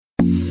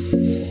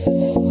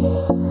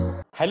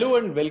Hello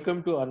and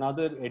welcome to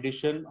another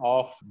edition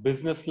of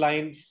Business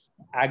Lines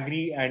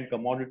Agri and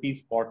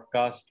Commodities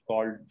podcast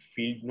called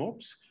Field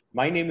Notes.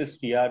 My name is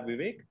TR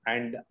Vivek,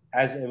 and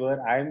as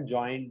ever, I am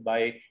joined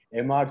by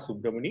MR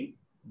Subramani,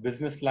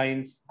 Business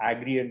Lines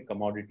Agri and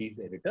Commodities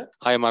Editor.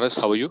 Hi, Amaras.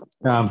 How are you?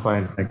 Yeah, I'm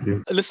fine. Thank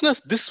you.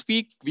 Listeners, this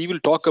week we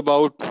will talk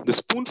about the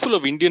spoonful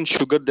of Indian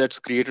sugar that's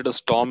created a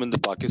storm in the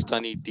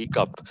Pakistani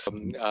teacup.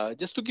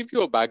 Just to give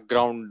you a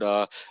background,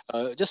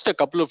 just a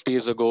couple of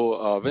days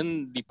ago,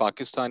 when the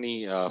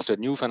Pakistani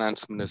new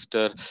finance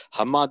minister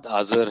Hamad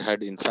Azhar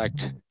had in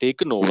fact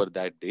taken over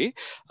that day,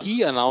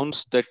 he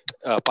announced that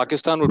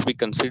Pakistan would be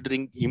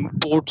considering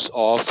imports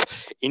of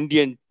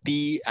Indian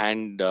tea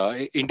and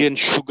Indian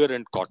sugar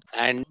and cotton.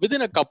 And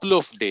within a couple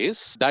of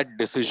days, that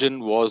decision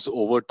was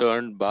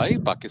overturned by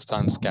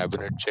Pakistan's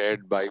cabinet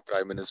chaired by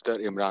Prime Minister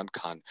Imran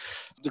Khan.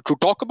 To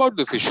talk about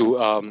this issue,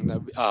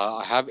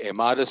 I have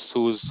MRS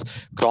who's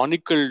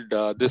chronicled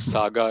this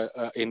saga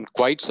in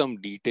quite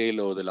some detail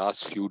over the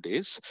last few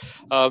days.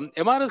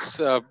 MRS,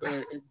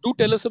 do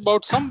tell us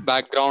about some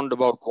background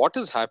about what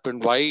has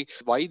happened, why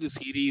the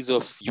series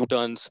of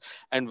U-turns,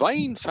 and why,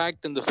 in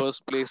fact, in the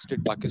first place,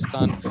 did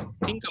Pakistan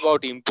think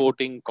about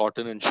importing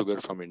cotton and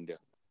sugar from India?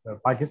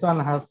 Pakistan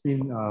has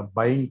been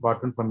buying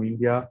cotton from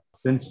India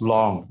since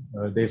long.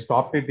 They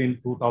stopped it in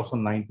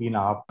 2019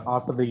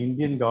 after the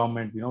Indian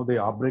government, they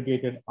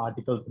abrogated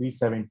Article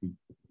 370,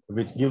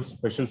 which gives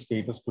special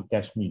status to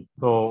Kashmir.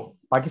 So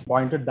Pakistan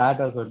pointed that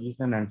as a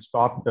reason and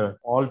stopped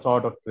all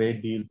sort of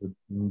trade deals with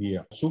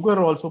India.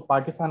 Sugar also,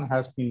 Pakistan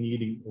has been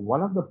needing.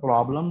 One of the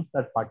problems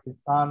that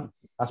Pakistan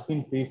has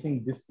been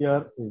facing this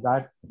year is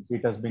that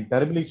it has been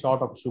terribly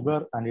short of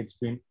sugar, and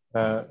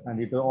and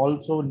it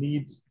also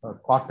needs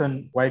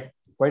cotton, quite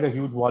a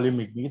huge volume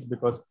it needs,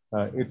 because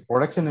its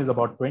production is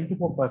about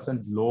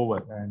 24%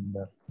 lower. And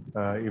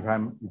if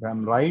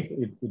I'm right,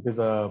 it is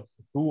a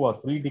 2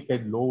 or 3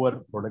 decade lower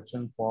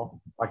production for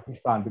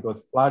Pakistan,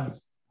 because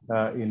floods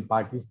in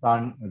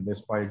Pakistan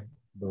destroyed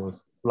those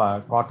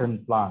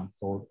cotton plants.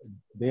 So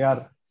they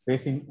are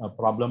facing a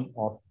problem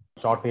of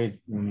shortage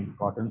in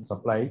cotton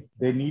supply.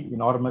 They need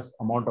enormous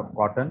amount of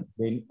cotton.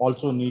 They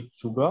also need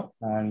sugar.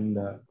 And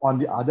on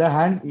the other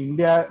hand,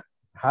 India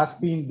has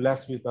been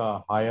blessed with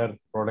a higher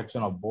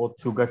production of both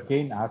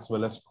sugarcane as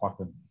well as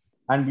cotton.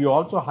 And we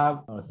also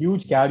have a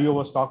huge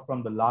carryover stock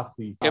from the last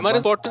season. The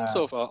importance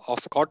of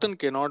cotton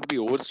cannot be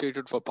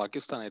overstated for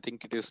Pakistan. I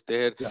think it is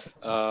their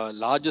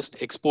largest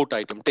export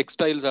item.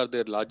 Textiles are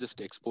their largest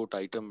export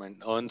item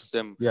and earns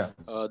them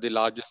the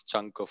largest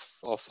chunk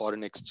of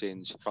foreign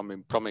exchange from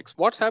export.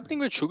 What's happening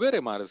with sugar,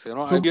 MRS?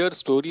 I hear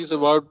stories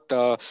about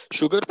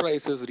sugar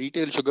prices,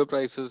 retail sugar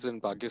prices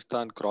in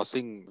Pakistan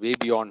crossing way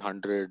beyond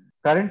 100.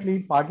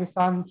 Currently,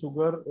 Pakistan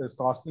sugar is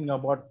costing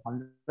about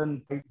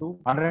 105 to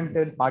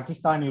 110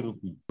 Pakistani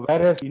rupees,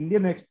 whereas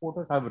Indian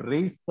exporters have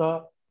raised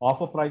the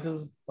offer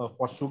prices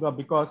for sugar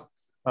because,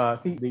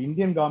 the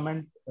Indian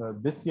government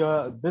this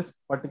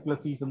particular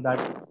season,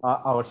 that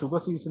our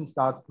sugar season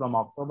starts from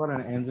October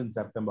and ends in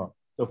September.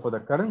 So for the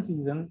current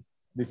season,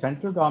 the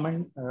central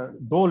government,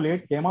 though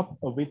late, came up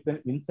with an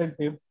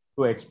incentive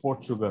to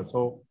export sugar.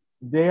 So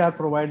they are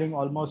providing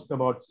almost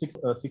about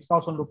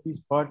 6,000 rupees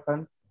per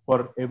ton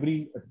for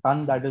every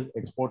ton that is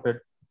exported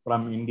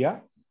from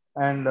India.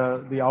 And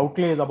the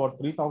outlay is about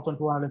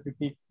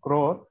 3,250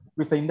 crore,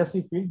 which the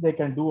industry feels they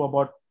can do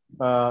about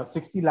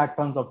 60 lakh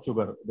tons of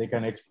sugar they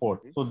can export.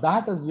 So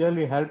that has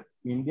really helped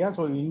India.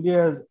 So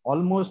India has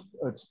almost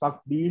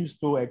struck deals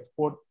to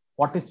export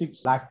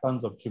 46 lakh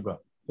tons of sugar.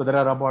 So there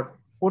are about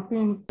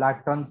 14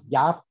 lakh tons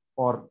gap,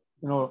 or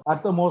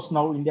at the most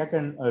now India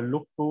can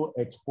look to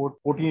export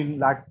 14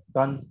 lakh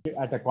tons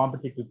at a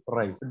competitive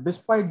price.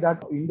 Despite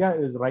that, India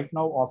is right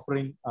now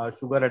offering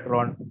sugar at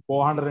around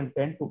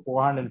 $410 to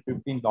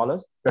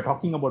 $415. We're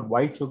talking about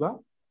white sugar.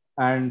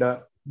 And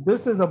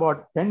this is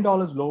about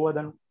 $10 lower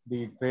than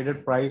the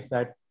traded price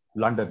at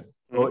London.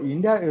 So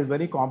India is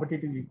very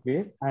competitively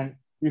placed. And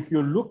if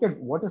you look at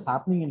what is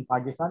happening in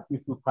Pakistan,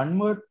 if you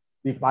convert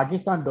the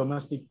Pakistan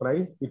domestic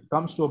price, it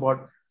comes to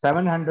about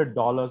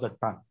 $700 a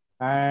ton.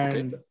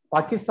 And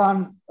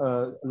Pakistan,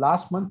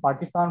 last month,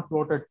 Pakistan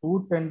floated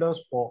 2 tenders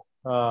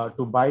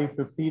to buy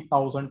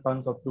 50,000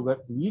 tons of sugar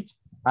each.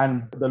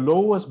 And the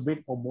lowest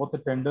bid for both the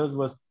tenders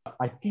was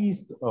at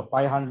least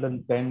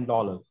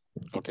 $510.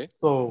 Okay.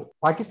 So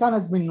Pakistan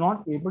has been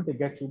not able to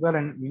get sugar,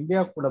 and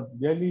India could have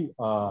really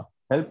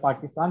helped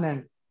Pakistan.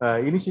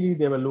 And initially,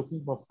 they were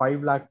looking for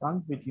 5 lakh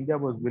tons, which India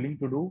was willing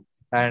to do.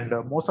 And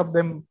most of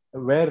them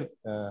were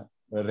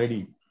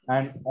ready.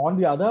 And on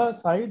the other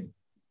side,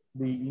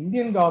 the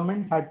Indian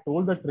government had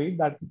told the trade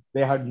that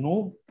they had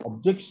no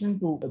objection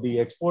to the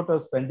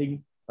exporters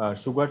sending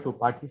sugar to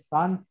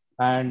Pakistan.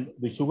 And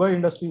the sugar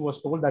industry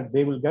was told that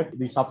they will get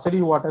the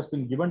subsidy what has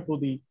been given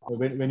to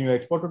when you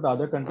export to the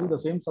other country, the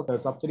same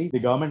subsidy the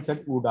government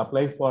said would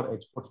apply for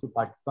exports to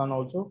Pakistan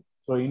also.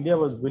 So India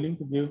was willing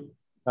to give,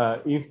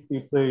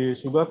 if the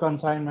sugar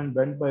consignment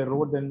went by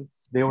road, then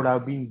they would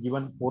have been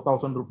given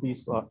 4,000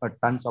 rupees a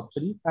ton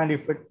subsidy. And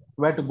if it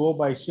were to go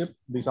by ship,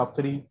 the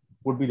subsidy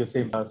would be the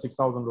same,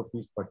 6,000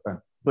 rupees per ton.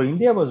 So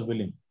India was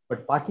willing,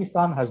 but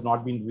Pakistan has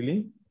not been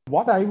willing.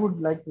 What I would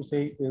like to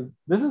say is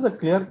this is a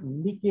clear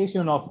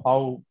indication of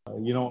how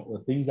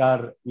things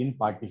are in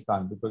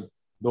Pakistan, because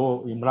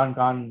though Imran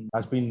Khan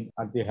has been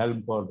at the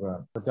helm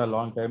for such a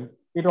long time,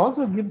 it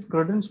also gives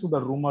credence to the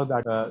rumor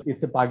that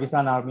it's a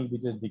Pakistan army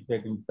which is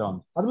dictating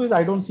terms. Otherwise,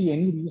 I don't see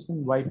any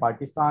reason why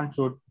Pakistan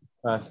should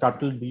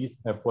scuttle these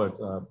efforts.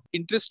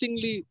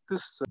 Interestingly,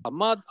 this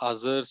Ahmad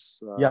Azhar's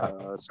Yeah.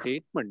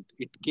 statement,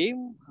 it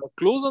came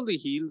close on the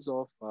heels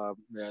of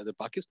the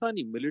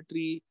Pakistani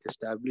military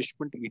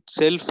establishment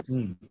itself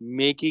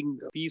making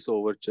peace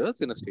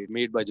overtures in a state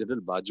made by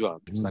General Bajwa,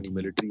 Pakistani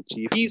military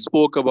chief. He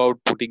spoke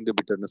about putting the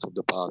bitterness of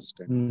the past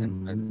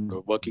and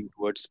working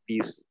towards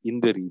peace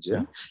in the region.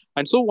 Yeah.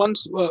 And so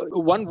once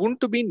one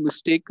wouldn't have been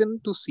mistaken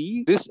to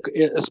see this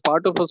as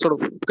part of a sort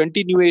of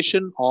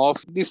continuation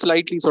of the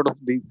slightly sort of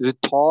the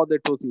thaw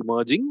that was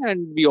emerging. And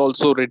we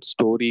also read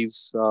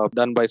stories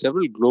done by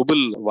several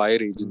global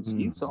wire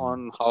agencies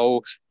on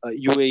how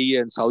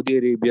UAE and Saudi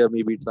Arabia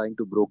may be trying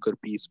to broker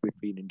peace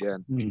between India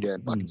and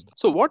Pakistan.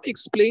 So what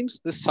explains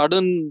the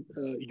sudden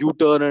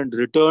U-turn and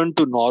return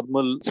to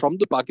normal from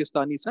the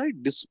Pakistani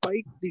side,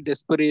 despite the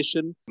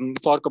desperation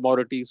for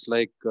commodities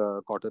like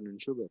cotton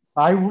and sugar?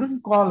 I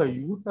wouldn't call a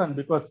U-turn,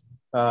 because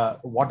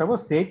whatever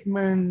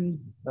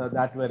statements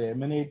that were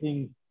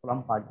emanating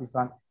from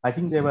Pakistan, I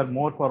think they were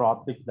more for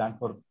optics than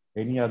for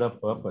any other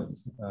purpose.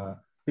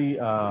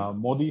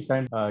 Modi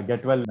sent a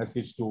get well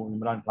message to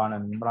Imran Khan,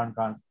 and Imran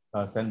Khan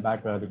sent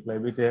back a reply,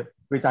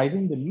 which I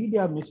think the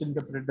media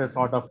misinterpreted as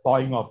sort of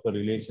thawing of the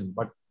relation,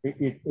 but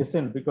it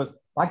isn't, because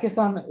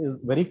Pakistan is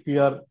very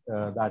clear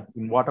that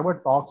in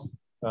whatever talks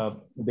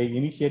they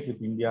initiate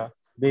with India,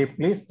 they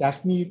place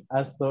Kashmir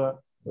as the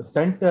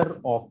center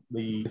of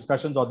the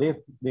discussions, or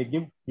they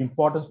give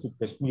importance to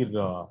Kashmir.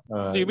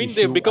 So you mean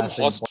they've become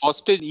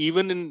hostage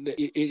even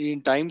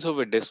in times of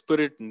a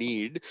desperate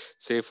need,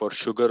 say for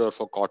sugar or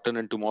for cotton,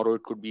 and tomorrow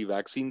it could be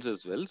vaccines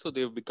as well. So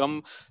they've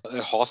become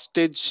a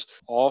hostage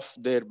of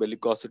their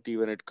bellicosity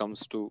when it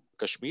comes to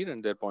Kashmir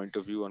and their point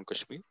of view on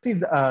Kashmir. See,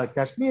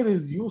 Kashmir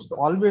is used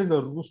always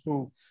a ruse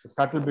to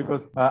scuttle,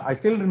 because I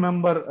still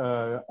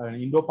remember an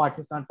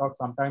Indo-Pakistan talk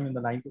sometime in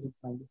the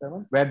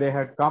 96-97, where they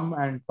had come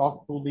and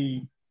talked to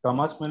the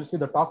Commerce Ministry.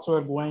 The talks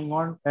were going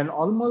on, and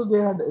almost they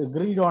had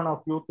agreed on a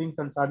few things,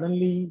 and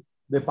suddenly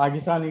the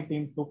Pakistani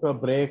team took a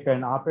break,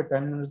 and after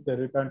 10 minutes they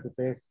returned to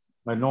say,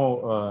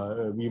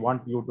 no, we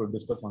want you to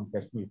discuss on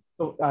Kashmir.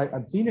 So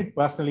I've seen it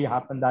personally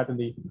happen that in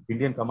the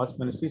Indian Commerce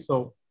Ministry.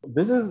 So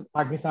this is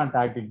Pakistan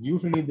tactic.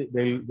 Usually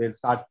they'll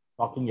start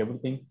talking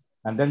everything,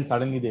 and then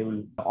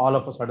suddenly all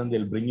of a sudden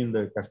they'll bring in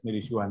the Kashmir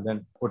issue, and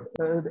then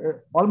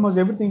almost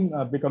everything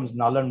becomes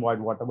null and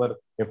void, whatever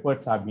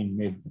efforts have been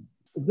made.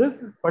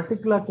 This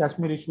particular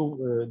Kashmir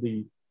issue,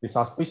 the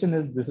suspicion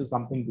is this is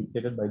something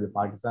dictated by the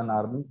Pakistan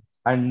army,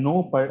 and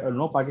no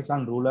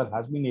Pakistan ruler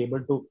has been able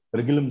to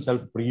wriggle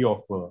himself free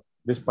of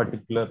this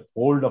particular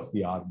hold of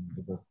the army,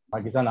 because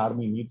Pakistan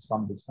army needs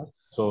some business,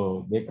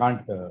 so they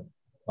can't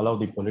allow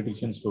the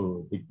politicians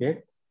to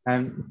dictate.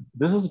 And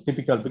this is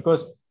typical,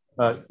 because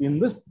in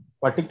this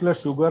particular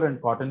sugar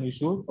and cotton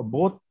issue,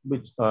 both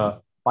which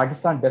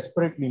Pakistan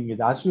desperately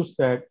needs, as you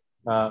said,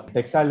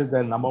 textile is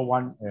their number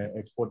one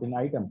exporting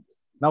item.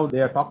 Now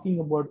they are talking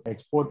about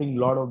exporting a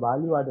lot of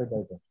value-added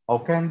items. How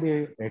can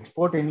they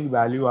export any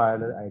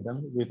value-added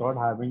item without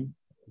having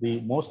the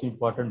most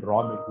important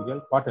raw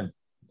material, cotton?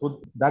 So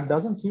that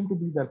doesn't seem to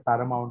be their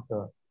paramount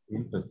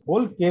interest.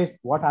 Whole case,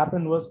 what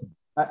happened was,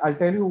 I'll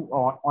tell you,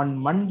 on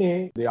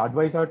Monday, the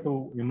advisor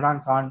to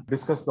Imran Khan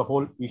discussed the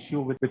whole issue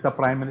with the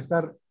Prime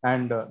Minister,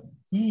 and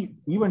he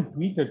even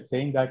tweeted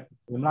saying that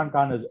Imran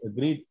Khan has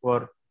agreed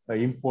for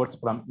imports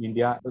from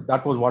India.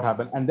 That was what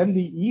happened. And then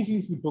the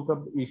ECC took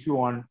up the issue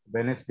on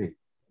Wednesday.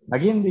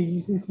 Again, the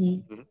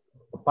ECC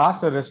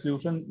passed a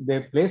resolution.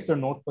 They placed a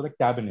note for the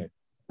cabinet.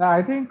 Now,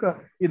 I think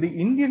the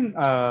Indian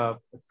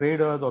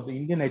traders or the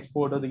Indian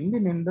exporter, the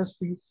Indian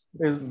industry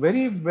is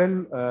very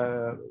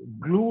well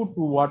glued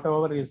to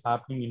whatever is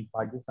happening in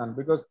Pakistan,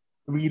 because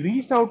we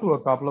reached out to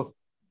a couple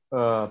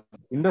of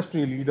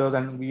industry leaders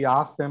and we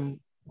asked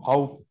them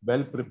how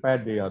well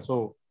prepared they are.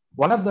 So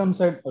one of them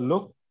said,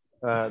 look,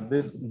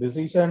 this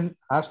decision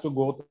has to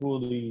go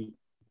through the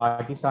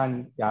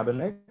Pakistan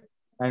cabinet,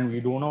 and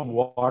we don't know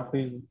what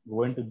is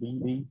going to be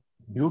the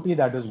duty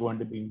that is going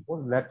to be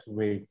imposed. Let's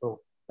wait. So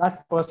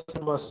that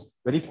person was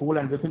very cool,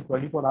 and within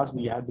 24 hours,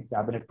 we had the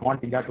cabinet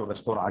want India to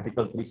restore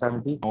Article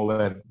 370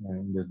 nowhere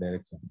in this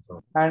direction.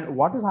 So, and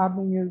what is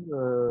happening is,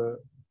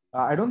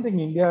 I don't think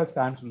India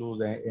stands to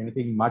lose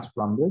anything much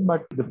from this,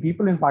 but the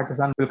people in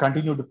Pakistan will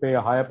continue to pay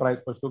a higher price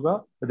for sugar.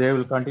 They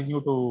will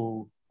continue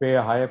to pay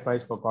a higher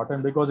price for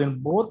cotton, because in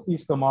both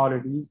these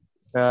commodities,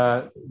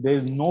 there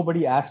is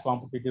nobody as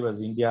competitive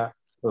as India.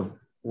 So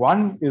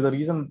one is the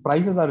reason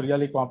prices are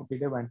really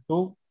competitive, and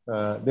two,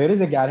 there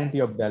is a guarantee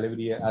of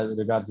delivery as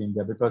regards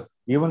India, because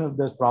even if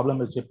there's problem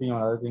with shipping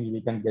or other things,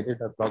 we can get it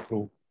across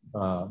through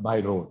by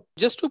road.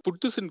 Just to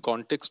put this in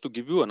context, to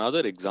give you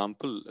another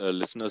example,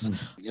 listeners,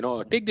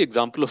 take the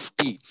example of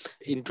tea.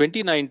 In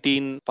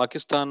 2019,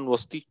 Pakistan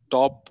was the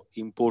top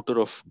importer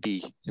of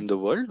tea in the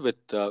world, with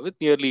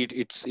nearly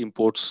its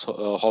imports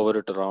hover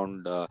at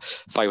around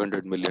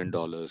 $500 million,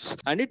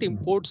 and it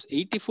imports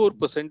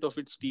 84% of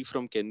its tea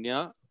from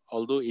Kenya.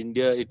 Although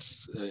India,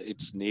 its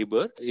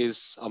neighbor,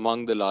 is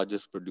among the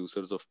largest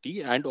producers of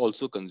tea and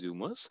also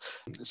consumers.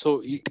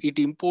 So it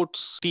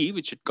imports tea,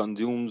 which it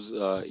consumes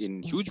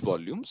in huge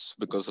volumes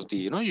because of the,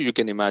 you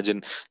can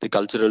imagine the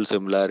cultural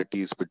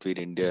similarities between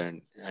India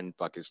and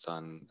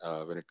Pakistan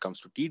when it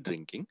comes to tea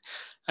drinking.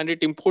 And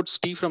it imports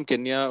tea from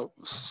Kenya,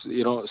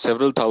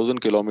 several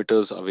thousand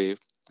kilometers away,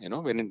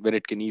 when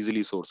it can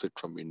easily source it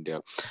from India.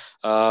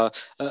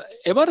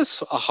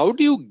 MRS, how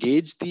do you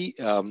gauge did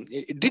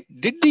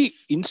the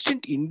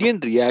instant Indian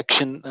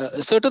reaction,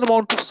 a certain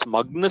amount of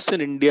smugness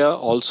in India,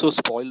 also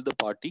spoil the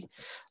party?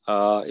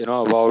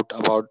 About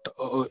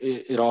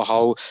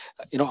how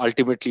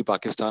ultimately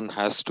Pakistan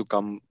has to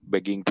come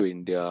begging to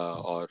India,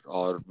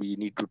 or we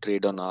need to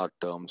trade on our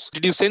terms.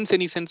 Did you sense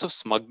any sense of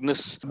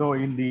smugness? No,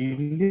 in the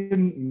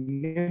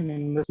Indian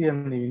industry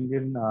and the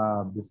Indian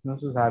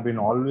businesses have been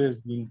always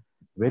been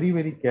very,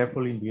 very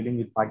careful in dealing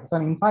with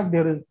Pakistan. In fact,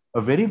 there is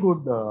a very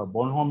good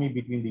bonhomie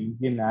between the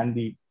Indian and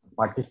the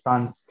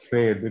Pakistan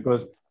trade,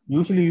 because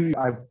usually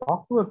I've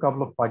talked to a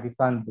couple of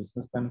Pakistan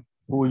businessmen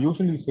who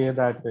usually say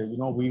that,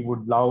 we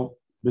would love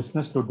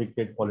business to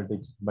dictate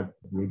politics, but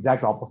the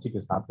exact opposite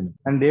is happening.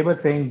 And they were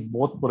saying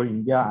both for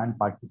India and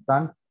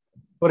Pakistan.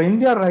 For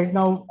India right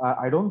now,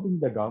 I don't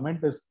think the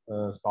government is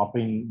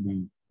stopping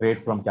the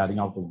trade from carrying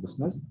out the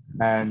business.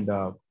 And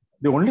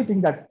the only thing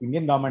that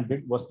Indian government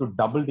did was to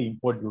double the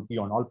import duty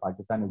on all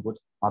Pakistani goods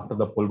after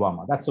the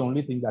Pulwama. That's the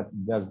only thing that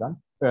India has done.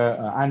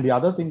 And the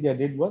other thing they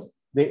did was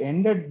they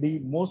ended the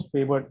most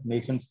favored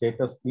nation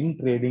status in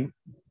trading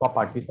for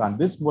Pakistan.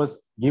 This was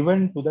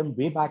given to them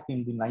way back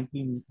in the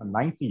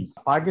 1990s.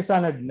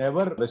 Pakistan had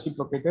never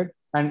reciprocated,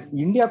 and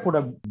India could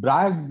have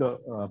dragged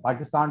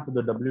Pakistan to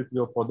the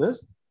WTO for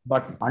this.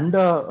 But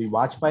under the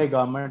Vajpayee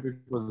government, it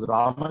was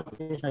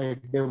Ramakrishna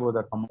Hegde was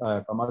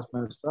a commerce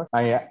minister.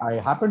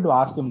 I happened to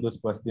ask him this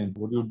question: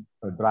 would you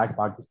drag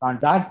Pakistan?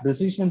 That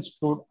decision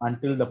stood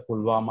until the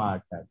Pulwama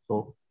attack.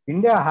 So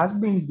India has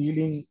been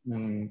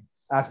dealing,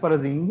 as far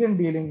as Indian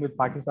dealing with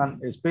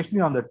Pakistan,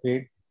 especially on the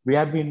trade, we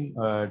have been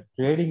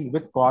trading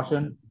with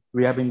caution.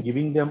 We have been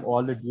giving them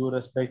all the due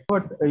respect.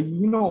 But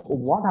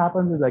what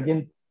happens is,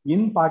 again,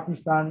 in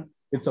Pakistan,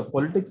 it's a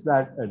politics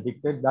that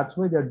dictates. That's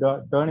why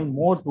they're turning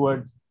more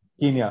towards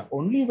Kenya.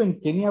 Only when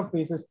Kenya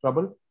faces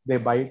trouble, they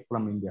buy it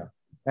from India.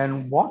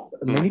 And what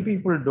many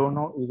people don't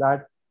know is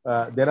that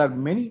there are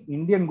many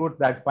Indian goods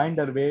that find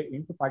their way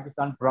into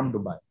Pakistan from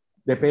Dubai.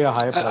 They pay a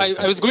higher price.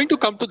 I was going to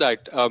come to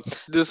that.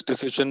 This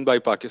decision by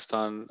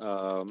Pakistan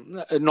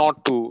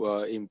not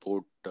to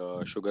import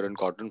sugar and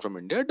cotton from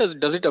India,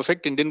 does it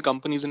affect Indian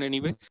companies in any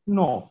way?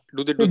 No.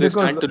 Do they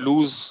stand to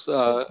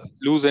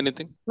lose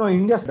anything? No,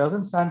 India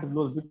doesn't stand to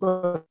lose,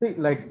 because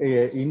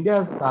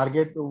India's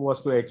target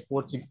was to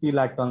export 60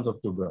 lakh tons of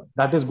sugar.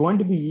 That is going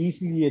to be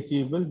easily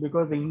achievable,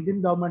 because the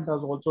Indian government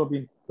has also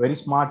been very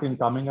smart in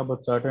coming up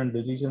with certain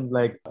decisions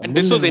like. And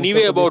this was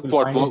anyway about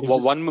what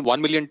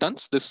 1 million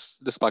tons. This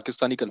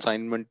Pakistani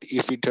consignment,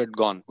 if it had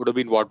gone, would have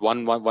been what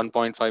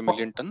 1.5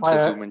 million tons,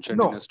 as you mentioned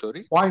in a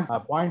story.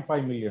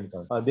 0.5 million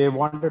tons. They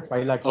wanted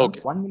 5 lakh tons.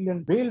 Okay. 1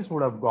 million bales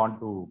would have gone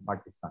to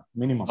Pakistan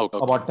minimum. Okay.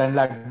 About 10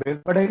 lakh bales.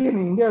 But again,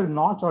 India is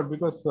not short,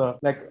 because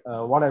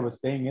what I was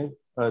saying is,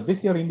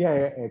 this year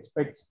India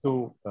expects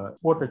to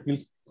export at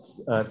least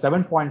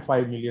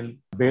 7.5 million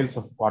bales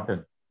of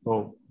cotton.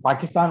 So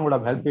Pakistan would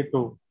have helped it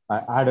to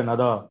add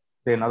another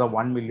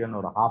 1 million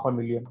or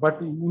 500,000.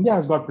 But India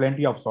has got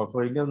plenty of stock,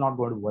 so India is not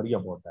going to worry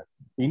about that.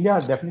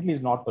 India definitely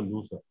is not the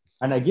loser.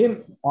 And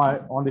again,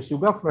 on the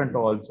sugar front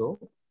also,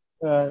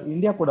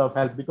 India could have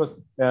helped, because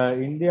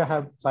India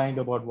have signed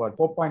about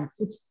 4.6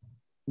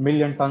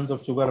 million tons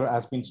of sugar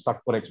has been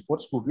stuck for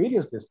exports to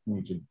various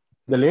destinations.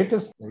 The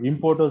latest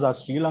importers are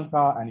Sri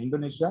Lanka and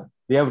Indonesia.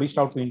 They have reached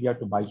out to India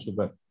to buy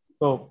sugar.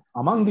 So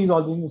among these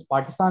all things,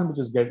 Pakistan, which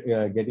is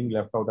getting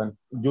left out. And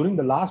during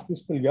the last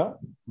fiscal year,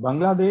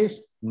 Bangladesh,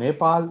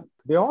 Nepal,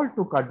 they all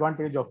took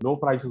advantage of low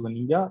prices in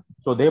India.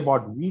 So they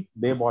bought wheat,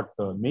 they bought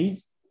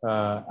maize,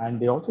 and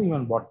they also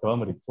even bought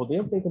turmeric. So they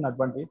have taken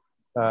advantage.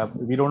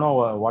 We don't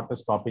know what is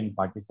stopping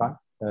Pakistan,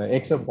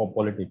 except for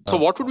politics. So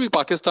what would be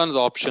Pakistan's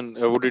option?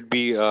 Would it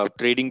be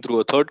trading through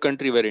a third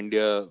country where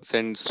India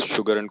sends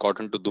sugar and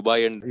cotton to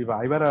Dubai? And if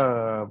I were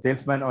a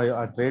salesman or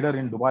a trader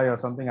in Dubai or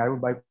something, I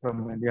would buy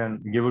from India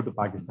and give it to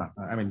Pakistan.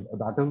 I mean,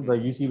 that is the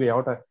easy way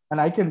out. And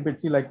I can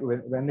see, like,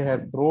 when they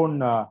had thrown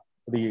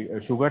the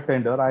sugar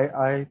tender,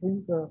 I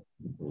think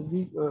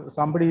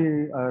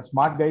somebody, a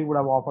smart guy, would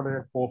have offered it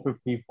at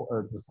 450,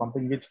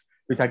 something which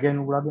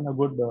again would have been a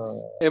good.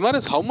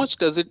 MRS, how much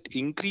does it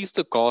increase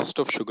the cost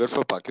of sugar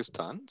for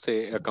Pakistan,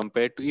 say,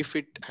 compared to if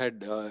it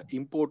had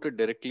imported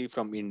directly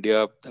from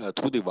India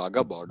through the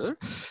Wagah border,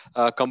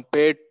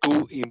 compared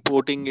to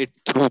importing it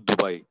through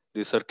Dubai?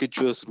 the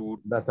circuitous route?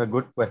 That's a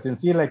good question.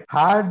 See, like,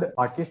 had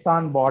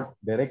Pakistan bought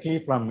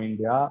directly from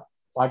India,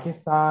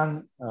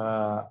 Pakistan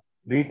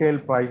retail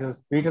price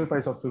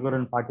of sugar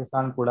in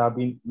Pakistan could have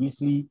been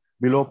easily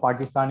below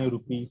Pakistani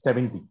rupee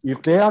 70.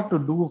 If they have to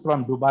do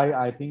from Dubai,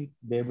 I think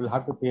they will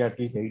have to pay at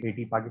least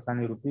 80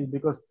 Pakistani rupees,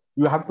 because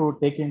you have to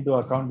take into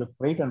account the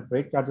freight, and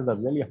freight charges are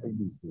really high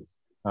these days,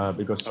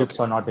 because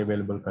ships are not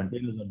available,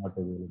 containers are not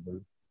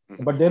available.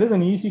 But there is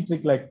an easy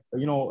trick, like,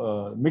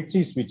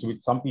 mid-sea switch,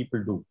 which some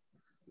people do.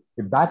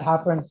 If that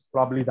happens,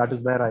 probably that is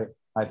where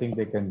I think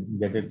they can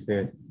get it,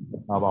 say,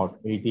 about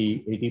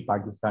 80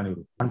 Pakistani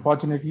rupees.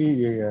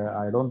 Unfortunately,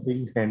 I don't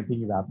think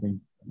anything is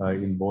happening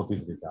in both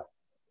these regards.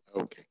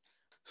 Okay.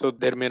 So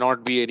there may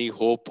not be any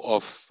hope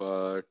of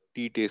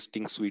tea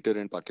tasting sweeter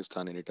in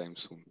Pakistan anytime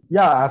soon.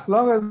 Yeah, as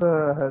long as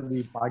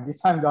the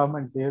Pakistan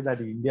government says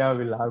that India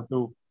will have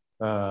to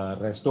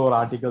restore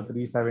Article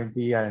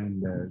 370,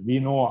 and we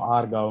know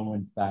our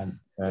government stand.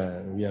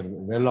 We are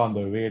well on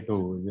the way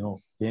to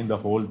change the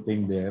whole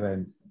thing there,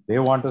 and they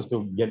want us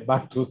to get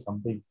back to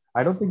something.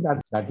 I don't think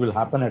that will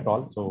happen at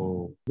all.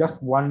 So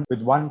just one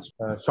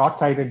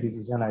short-sighted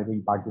decision, I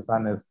think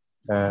Pakistan has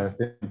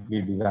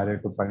simply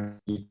decided to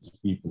punish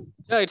people.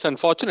 Yeah, it's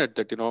unfortunate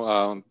that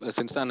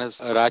Pakistan has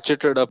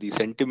ratcheted up the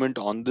sentiment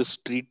on this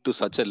street to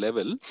such a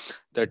level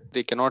that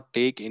they cannot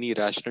take any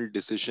rational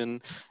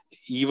decision,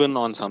 even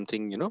on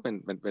something,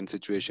 when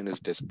situation is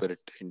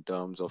desperate, in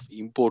terms of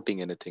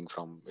importing anything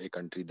from a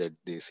country that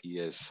they see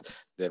as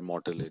their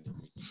mortal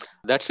enemy.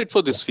 That's it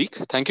for this week.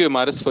 Thank you,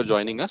 Amaris, for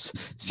joining us.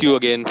 See you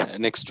again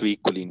next week.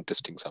 Really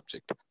interesting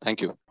subject.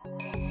 Thank you.